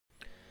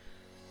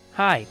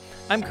Hi,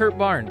 I'm Kurt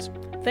Barnes.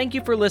 Thank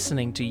you for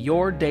listening to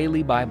Your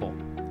Daily Bible.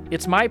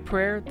 It's my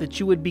prayer that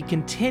you would be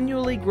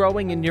continually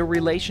growing in your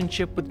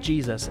relationship with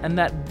Jesus and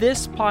that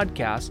this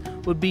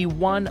podcast would be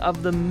one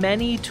of the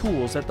many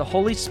tools that the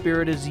Holy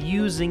Spirit is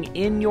using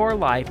in your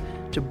life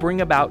to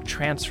bring about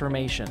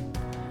transformation.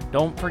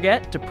 Don't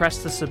forget to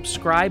press the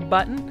subscribe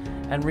button,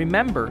 and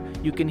remember,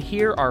 you can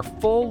hear our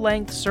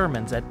full-length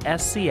sermons at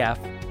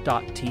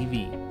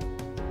scf.tv.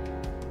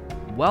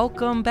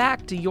 Welcome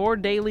back to Your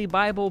Daily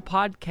Bible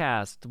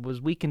Podcast as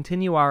we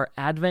continue our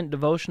Advent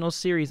devotional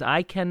series.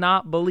 I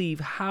cannot believe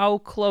how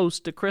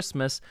close to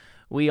Christmas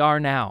we are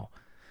now.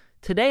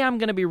 Today I'm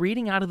going to be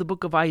reading out of the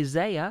book of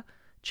Isaiah,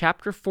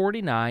 chapter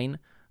 49,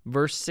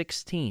 verse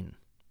 16.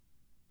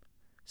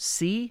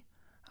 See,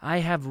 I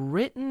have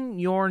written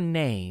your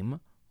name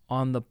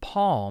on the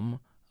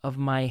palm of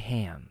my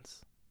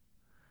hands.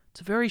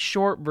 It's a very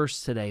short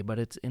verse today, but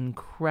it's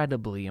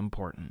incredibly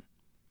important.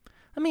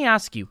 Let me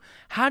ask you,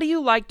 how do you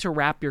like to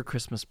wrap your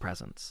Christmas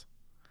presents?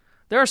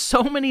 There are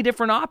so many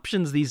different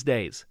options these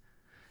days.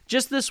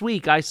 Just this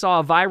week, I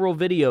saw a viral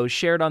video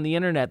shared on the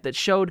internet that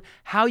showed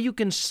how you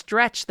can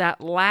stretch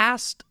that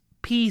last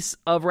piece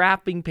of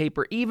wrapping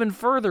paper even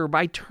further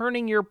by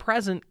turning your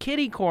present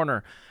kitty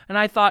corner. And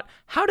I thought,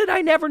 how did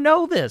I never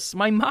know this?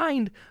 My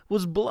mind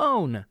was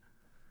blown.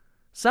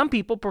 Some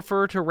people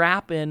prefer to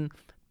wrap in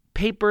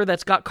paper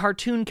that's got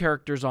cartoon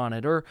characters on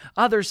it, or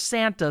other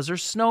Santas or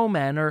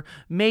snowmen, or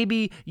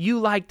maybe you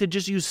like to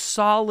just use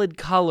solid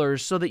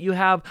colors so that you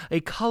have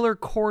a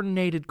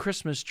color-coordinated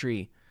Christmas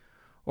tree.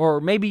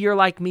 Or maybe you're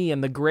like me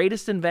and the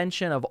greatest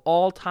invention of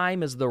all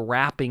time is the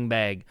wrapping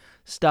bag.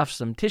 Stuff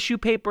some tissue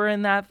paper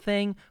in that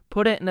thing,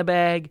 put it in a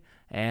bag,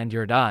 and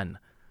you're done.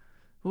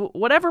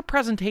 Whatever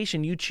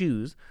presentation you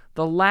choose,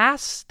 the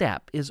last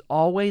step is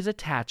always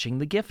attaching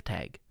the gift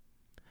tag.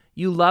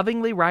 You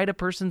lovingly write a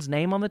person's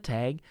name on the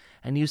tag,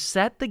 and you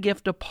set the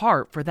gift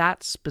apart for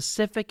that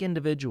specific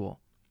individual.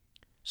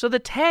 So the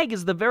tag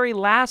is the very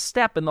last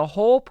step in the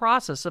whole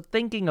process of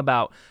thinking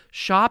about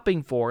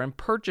shopping for and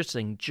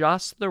purchasing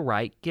just the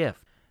right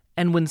gift.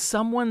 And when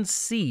someone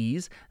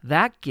sees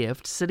that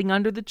gift sitting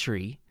under the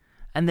tree,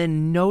 and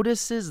then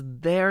notices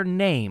their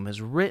name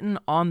is written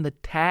on the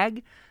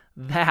tag,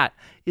 that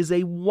is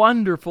a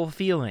wonderful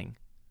feeling.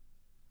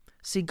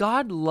 See,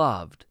 God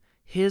loved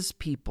His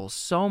people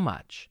so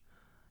much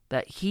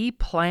that He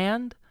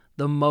planned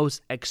the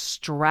most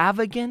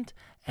extravagant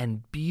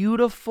and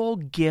beautiful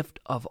gift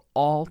of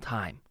all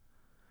time.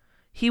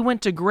 He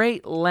went to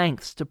great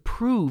lengths to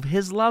prove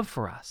His love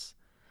for us.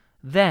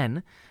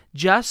 Then,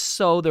 just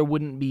so there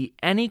wouldn't be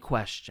any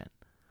question,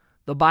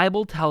 the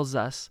Bible tells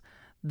us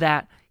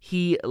that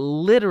He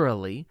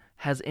literally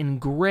has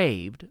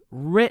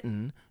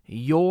written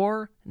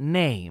your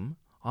name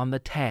on the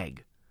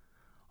tag,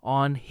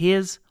 on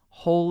His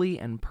holy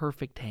and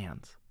perfect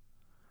hands.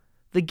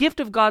 The gift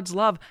of God's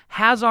love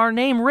has our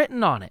name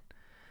written on it,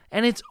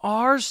 and it's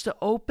ours to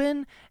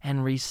open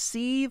and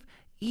receive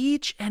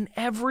each and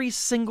every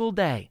single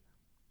day.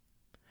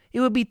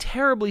 It would be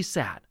terribly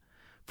sad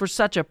for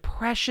such a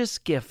precious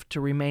gift to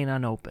remain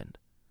unopened.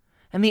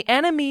 And the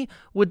enemy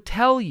would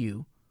tell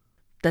you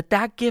that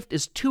that gift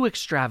is too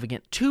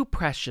extravagant, too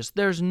precious.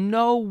 There's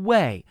no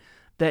way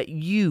that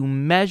you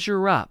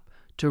measure up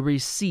to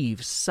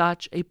receive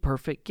such a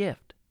perfect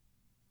gift.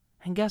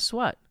 And guess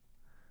what?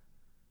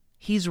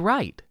 He's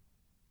right.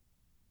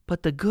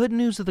 But the good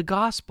news of the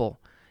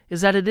gospel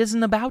is that it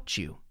isn't about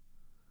you.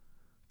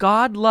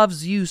 God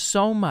loves you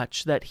so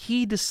much that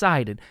He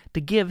decided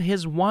to give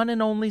His one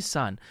and only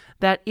Son,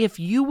 that if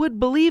you would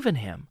believe in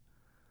Him,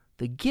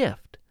 the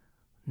gift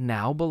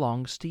now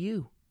belongs to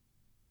you.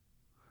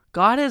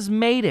 God has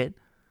made it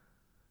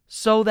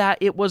so that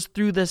it was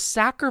through the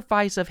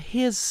sacrifice of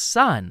His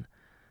Son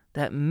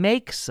that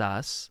makes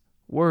us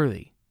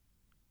worthy.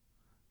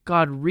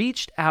 God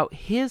reached out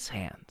His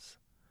hands,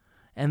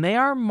 and they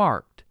are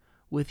marked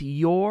with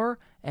your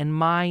and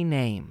my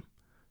name,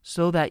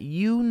 so that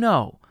you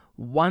know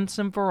once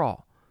and for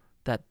all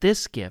that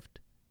this gift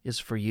is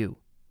for you.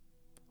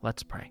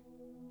 Let's pray.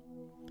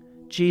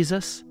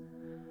 Jesus,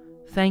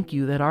 thank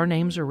you that our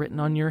names are written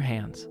on your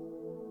hands,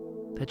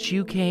 that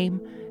you came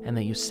and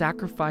that you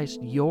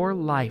sacrificed your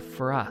life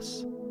for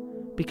us,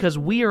 because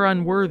we are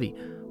unworthy.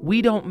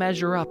 We don't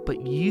measure up,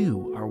 but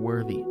you are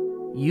worthy.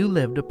 You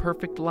lived a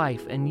perfect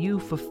life, and you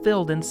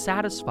fulfilled and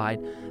satisfied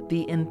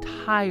the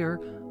entire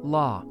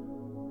law.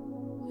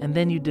 And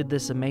then you did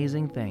this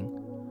amazing thing.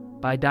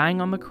 By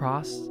dying on the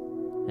cross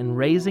and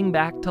raising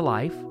back to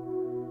life,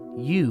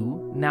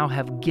 you now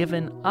have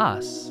given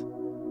us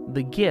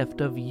the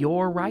gift of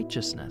your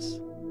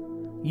righteousness.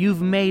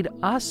 You've made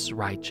us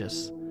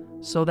righteous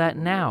so that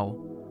now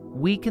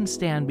we can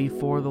stand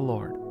before the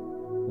Lord.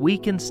 We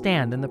can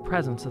stand in the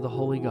presence of the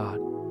Holy God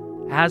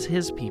as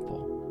His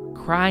people,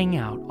 crying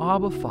out,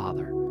 Abba,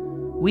 Father.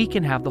 We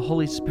can have the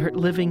Holy Spirit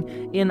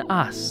living in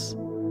us.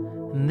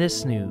 And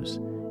this news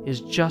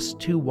is just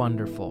too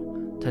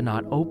wonderful to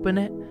not open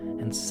it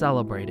and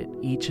celebrate it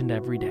each and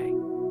every day.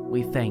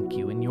 We thank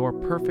you in your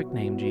perfect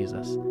name,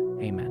 Jesus.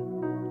 Amen.